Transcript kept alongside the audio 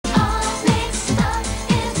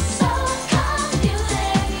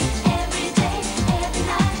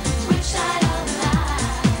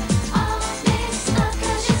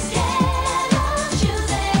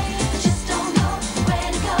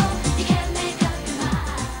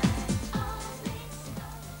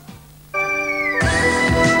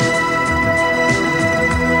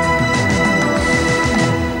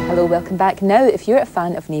welcome back. Now, if you're a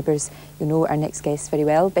fan of Neigbours, you'll know our next guests very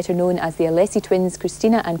well. Better known as the Alessi twins,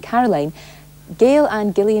 Christina and Caroline, Gayle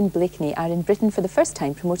and Gillian Blakeney are in Britain for the first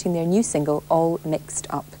time promoting their new single, All Mixed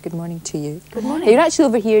Up. Good morning to you. Good morning. Now, you're actually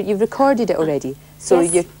over here, you've recorded it already, so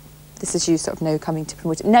yes. This is you sort of now coming to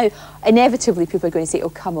promote it. Now, inevitably, people are going to say, oh,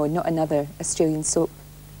 come on, not another Australian soap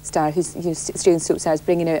star who's, Australian soap stars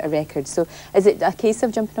bringing out a record. So is it a case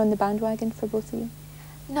of jumping on the bandwagon for both of you?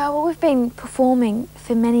 No, well, we've been performing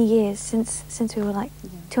for many years, since we were like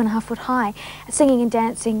 2.5 foot high, singing and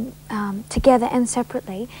dancing together and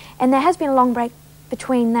separately. And there has been a long break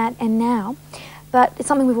between that and now, but it's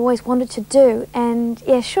something we've always wanted to do. And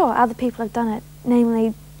yeah, sure, other people have done it,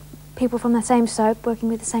 namely people from the same soap working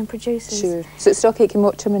with the same producers. Sure. So it's Aitken and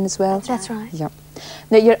Waterman as well? That's right. Yeah.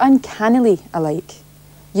 Now, you're uncannily alike.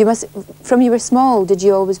 You must, from you were small,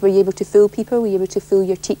 were you able to fool people? Were you able to fool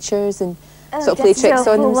your teachers and sort of play tricks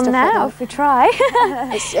on them and stuff now, like that? if we try.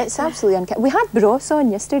 It's absolutely uncanny. We had Bros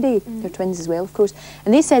on yesterday, they're twins as well, of course,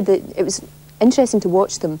 and they said that it was interesting to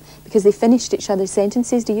watch them because they finished each other's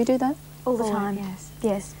sentences. Do you do that? All the time, yes.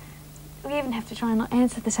 Yes. We even have to try and not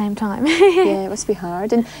answer at the same time. Yeah, it must be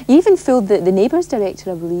hard. And you even fooled the Neigbours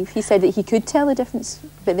director, I believe. He said that he could tell the difference,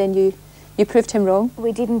 but then you proved him wrong.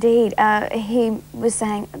 We did indeed. He was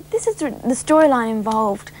saying, this is the storyline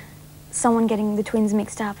involved someone getting the twins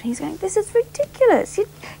mixed up, and he's going, this is ridiculous,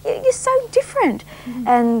 you're so different.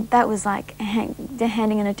 And that was like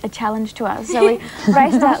handing in a challenge to us. So we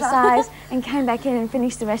raced outside and came back in and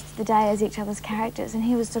finished the rest of the day as each other's characters, and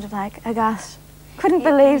he was sort of like aghast. Couldn't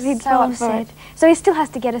believe he'd fell up for it. So he still has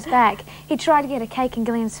to get us back. He tried to get a cake in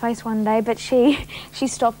Gillian's face one day, but she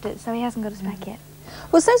stopped it, so he hasn't got us back yet.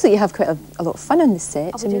 Well, it sounds like you have quite a lot of fun on this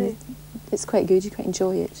set. Oh, we do. It's quite good, you quite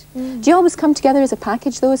enjoy it. Do you always come together as a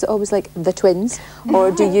package though? Is it always like the twins?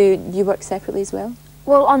 Or do you work separately as well?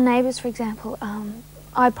 Well, on Neigbours, for example,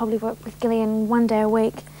 I probably work with Gillian one day a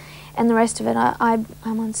week, and the rest of it I'm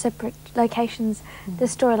on separate locations.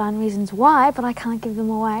 There's storyline reasons why, but I can't give them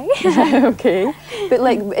away. Okay. But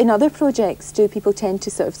like in other projects, do people tend to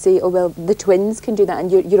sort of say, oh well, the twins can do that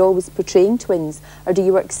and you're always portraying twins? Or do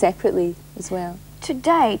you work separately as well? To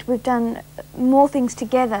date, we've done more things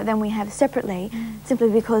together than we have separately,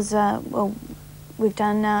 simply because, well, we've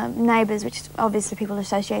done Neigbours, which obviously people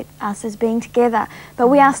associate us as being together, but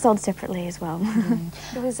we are sold separately as well.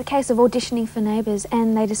 It was a case of auditioning for Neigbours,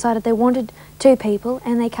 and they decided they wanted 2 people,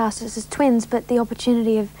 and they cast us as twins, but the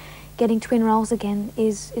opportunity of getting twin roles again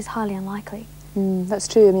is highly unlikely. That's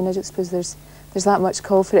true. I mean, I don't suppose there's that much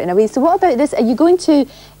call for it in a way. So what about this? Are you going to,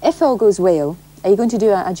 if all goes well, are you going to do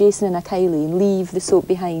a Jason and a Kylie and leave the soap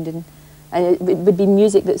behind, and it would be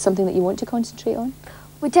music that's something that you want to concentrate on?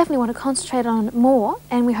 We definitely want to concentrate on it more,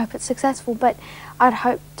 and we hope it's successful, but I'd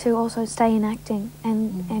hope to also stay in acting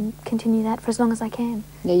and continue that for as long as I can.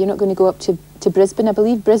 Yeah, you're not going to go up to Brisbane, I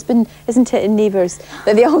believe. Brisbane, isn't it, in Neigbours,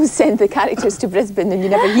 that they always send the characters to Brisbane and you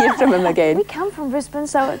never hear from them again? We come from Brisbane,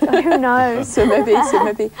 so who knows? so maybe.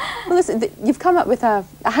 Well, listen, you've come up with a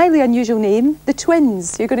highly unusual name, the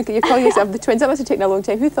Twins. You're calling yourself the Twins. That must have taken a long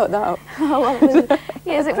time. Who thought that up?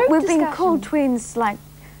 We've been called twins, like,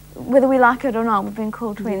 whether we like it or not, we've been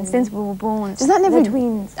called twins since we were born. Does that never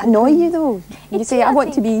annoy you though? You say, I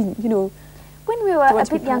want to be, you know... When we were a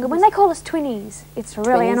bit younger, when they call us twinnies, it's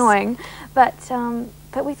really annoying. But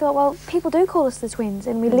we thought, well, people do call us the twins,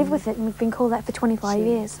 and we live with it, and we've been called that for 25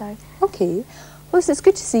 years, so... Okay. Well, listen, it's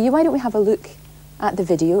good to see you. Why don't we have a look at the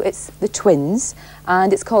video? It's the Twins,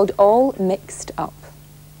 and it's called All Mixed Up.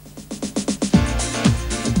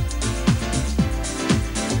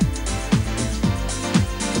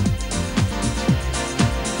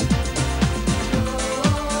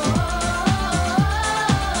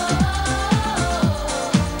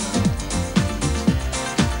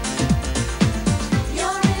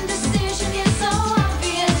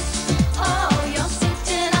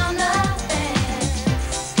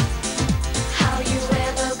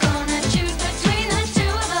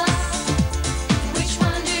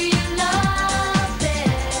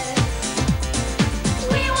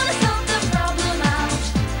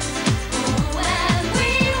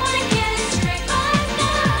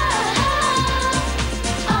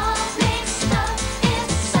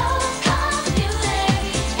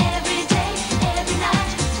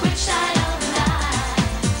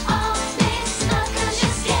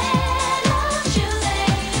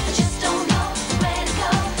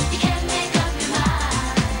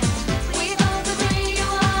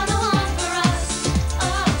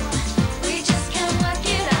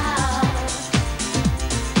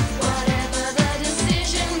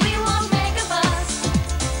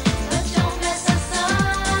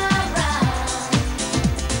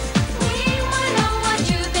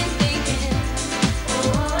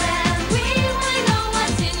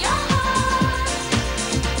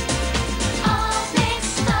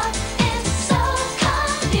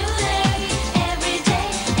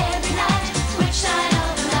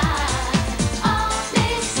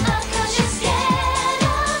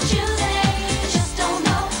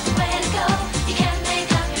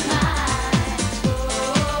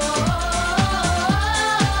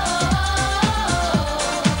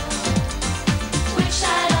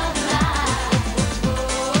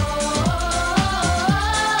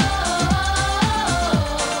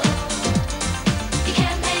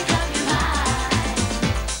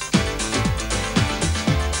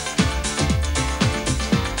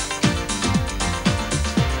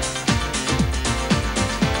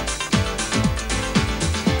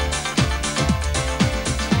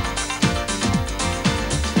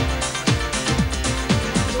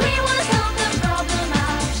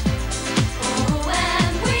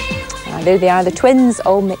 there they are, the twins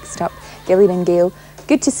all mixed up, Gillian and Gayle.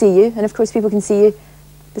 Good to see you, and of course people can see you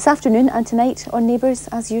this afternoon and tonight on Neigbours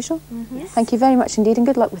as usual. Yes. Thank you very much indeed, and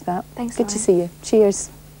good luck with that. Thanks, Good to Lorraine. see you. Cheers.